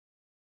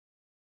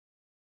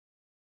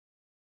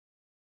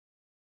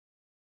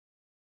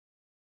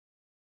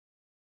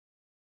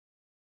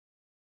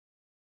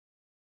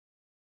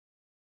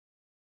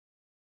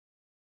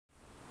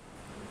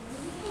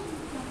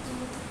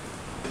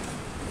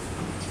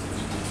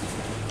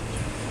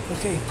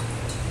Okay.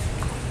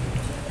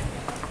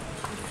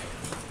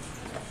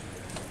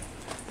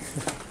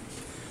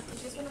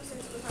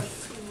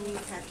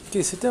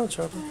 Okay, sit down,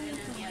 Chopper. Is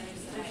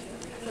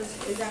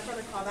that for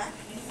the callback?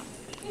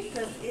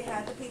 Because it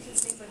had the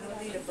patient's name, but no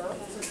date of birth,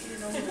 so she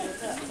didn't know who to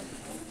look up.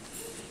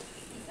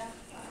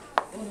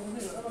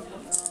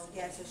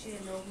 Yeah, so she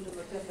didn't know who to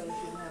look up, so she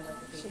didn't have like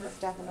the paper. She was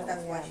definitely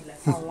That's why she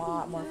left. a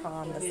lot more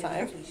calm this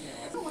time.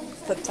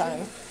 The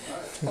time.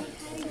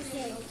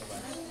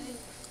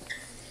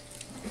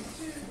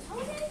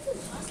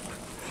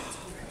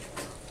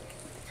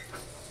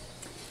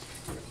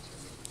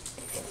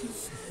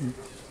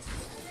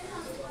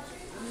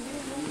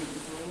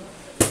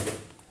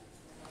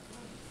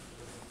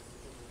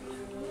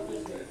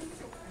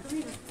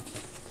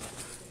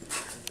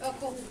 Oh,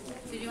 cool.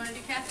 Did you want to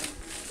do Kathy?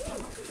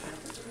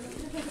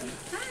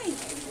 Hi.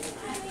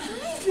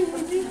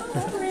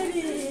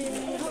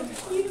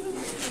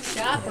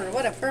 Chopper,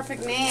 what a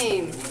perfect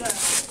name. Good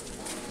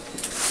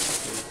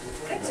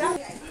job.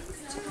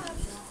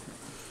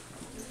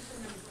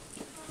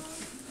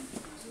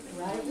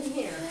 Right over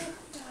here.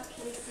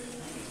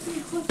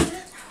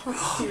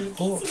 Casey, right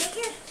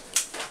here.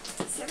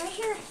 Sit right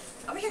here.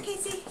 Over here,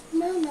 Casey.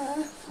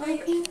 Mama, what are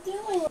you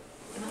doing?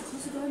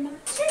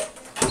 Sure.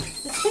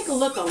 Let's take a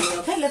look on you,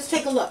 okay? Let's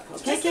take a look,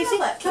 okay, Just take a Casey?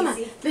 look, Come on.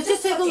 Casey. Let's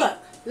just take a look.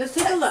 Let's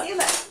take a look. See,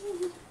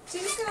 look.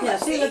 She's just gonna Yeah,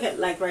 look. see, look at,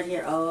 like, right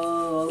here.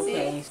 Oh,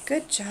 okay.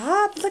 Good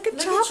job. Look at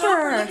Look Chopper. at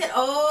Chopper. Look at,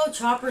 oh,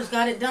 Chopper's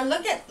got it done.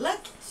 Look at.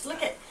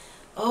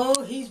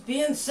 Oh, he's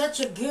being such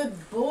a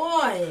good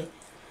boy.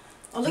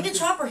 Oh, look at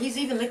Chopper. He's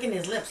even licking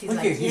his lips. He's Look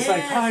like, at, he's yeah.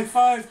 like, high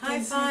five. High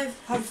Casey. five.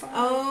 High five.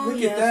 Oh, Look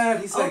yes. at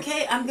that. He's like,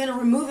 Okay, I'm going to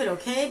remove it,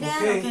 okay,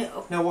 Dad? okay.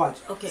 Oh, Now watch.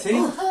 Okay. See?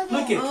 Oh,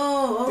 Look at.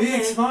 oh, okay.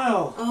 Big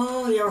smile.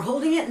 Oh, you're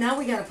holding it. Now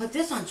we got to put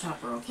this on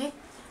Chopper, okay?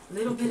 A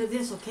little bit of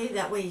this, okay?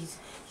 That way he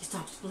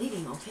stops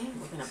bleeding, okay?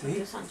 We're going to put See?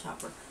 this on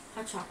Chopper.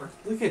 Hi, Chopper.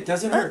 Look at,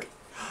 doesn't hurt.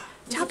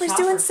 Chopper's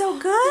doing so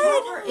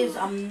good. Chopper is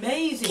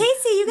amazing.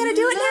 Casey, you gonna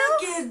do it now?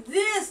 Look at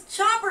this,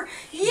 Chopper.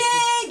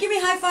 Yay! Give me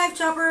a high five,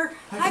 Chopper.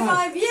 High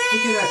five. Yay!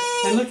 Look at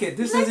that. And look at,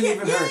 this doesn't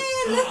even hurt.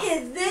 Yay! Look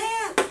at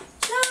that.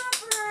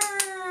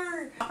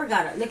 Chopper. Chopper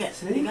got it. Look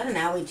at it. You got an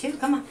owie too.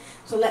 Come on.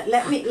 So let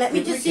me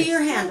just see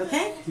your hand,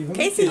 okay?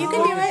 Casey, you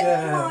can do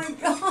it.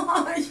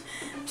 Oh my gosh.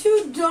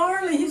 Too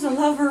darling. He's a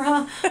lover,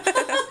 huh?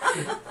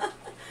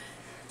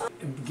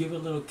 Give a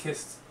little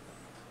kiss.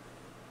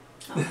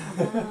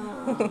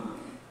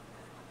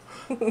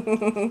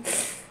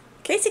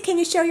 Casey, can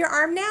you show your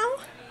arm now?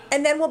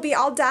 And then we'll be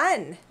all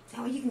done.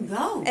 That way you can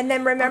go. And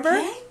then remember?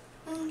 Okay.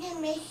 I'm gonna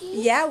make you.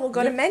 Yeah, we'll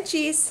go to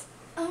Menchie's.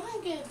 I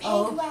want to do a pink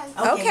Oh, one.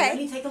 Okay. Let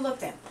me take a look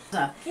then.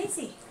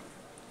 Casey.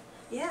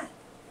 Yeah.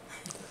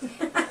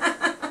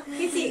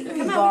 Casey,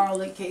 come on. borrow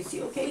it,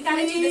 Casey, okay? We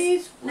gotta do this.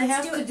 Please, we Let's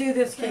have do to it. do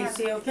this,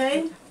 Casey,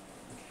 okay?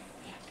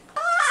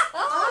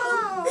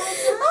 Oh!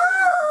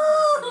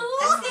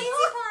 That's the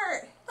easy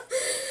part.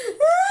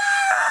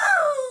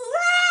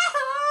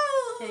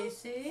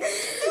 Casey.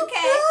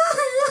 Okay.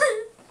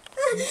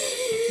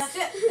 That's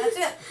it. That's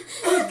it.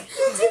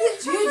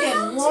 You did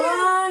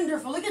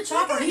wonderful. Look at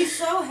Chopper. He's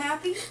so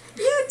happy. You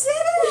did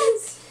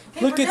it.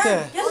 Okay, Look we're at done.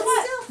 that. Guess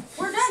what?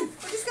 We're done.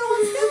 We're just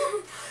going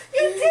still.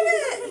 You did it.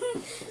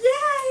 Yay.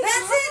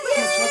 That's it.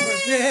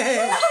 Yay.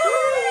 Yeah.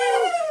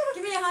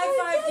 Give me a high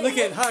five. Look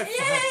at high five.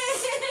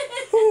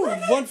 Yay. Ooh,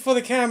 one for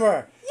the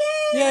camera.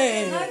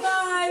 Yay. High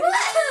five.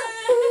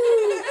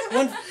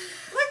 One.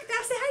 Look,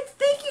 now say hi.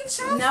 Thank you,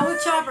 Chopper. Now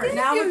with Chopper.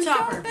 Now with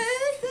Chopper.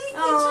 Thank you,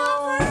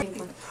 Oh.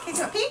 Chopper. Okay,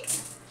 so pink.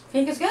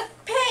 Pink is good?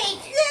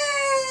 Pink.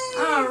 Yay.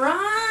 All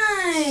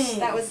right.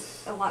 That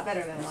was a lot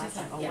better than the last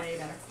time. Yeah. Way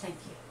better. Thank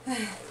you.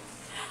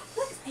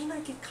 Look, they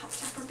might give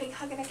Chopper a big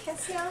hug and a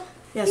kiss now.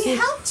 Yeah, He see,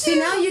 helped see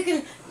you. now you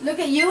can look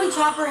at you and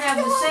Chopper have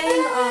the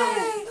same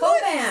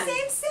coat-band.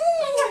 Same I'm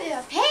thing. gonna do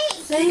a pink.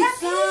 Same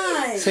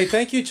size. Say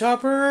thank you,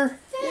 Chopper.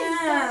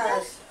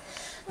 Yes.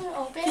 I'm gonna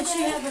open Can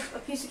she it. have a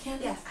piece of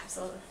candy? Yeah,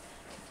 absolutely.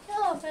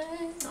 Open it.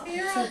 Oh,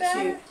 You're so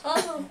open. cute.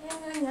 Oh,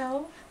 yeah,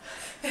 no.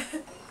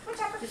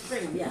 Just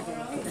bring them. Yeah. Okay,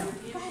 that one.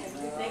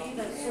 Thank you.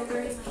 That's so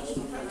very much.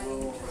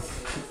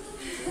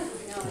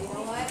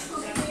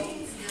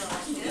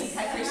 I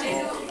appreciate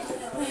it.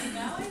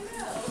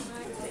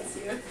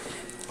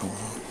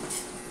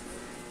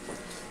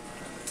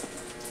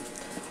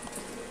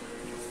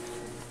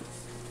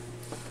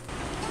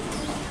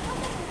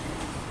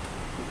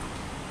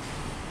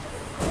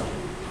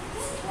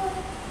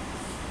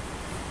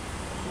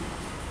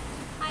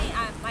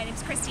 Hi, my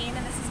name's Christine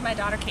and this is my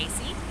daughter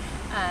Casey.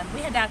 We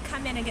had to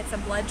come in and get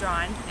some blood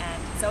drawn,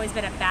 and it's always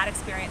been a bad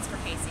experience for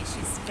Casey.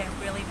 She's been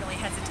really, really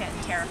hesitant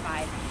and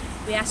terrified.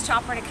 We asked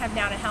Chopper to come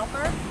down and help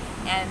her,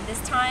 and this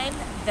time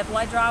the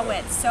blood draw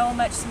went so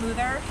much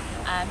smoother.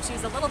 She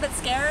was a little bit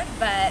scared,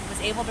 but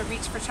was able to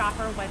reach for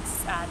Chopper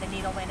once the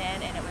needle went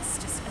in, and it was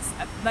just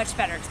a much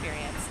better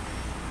experience.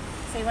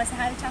 So you want to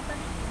say hi to Chopper?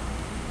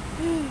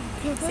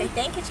 Say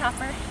thank you,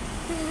 Chopper.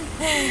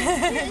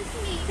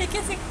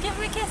 Kiss me. Give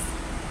him a kiss.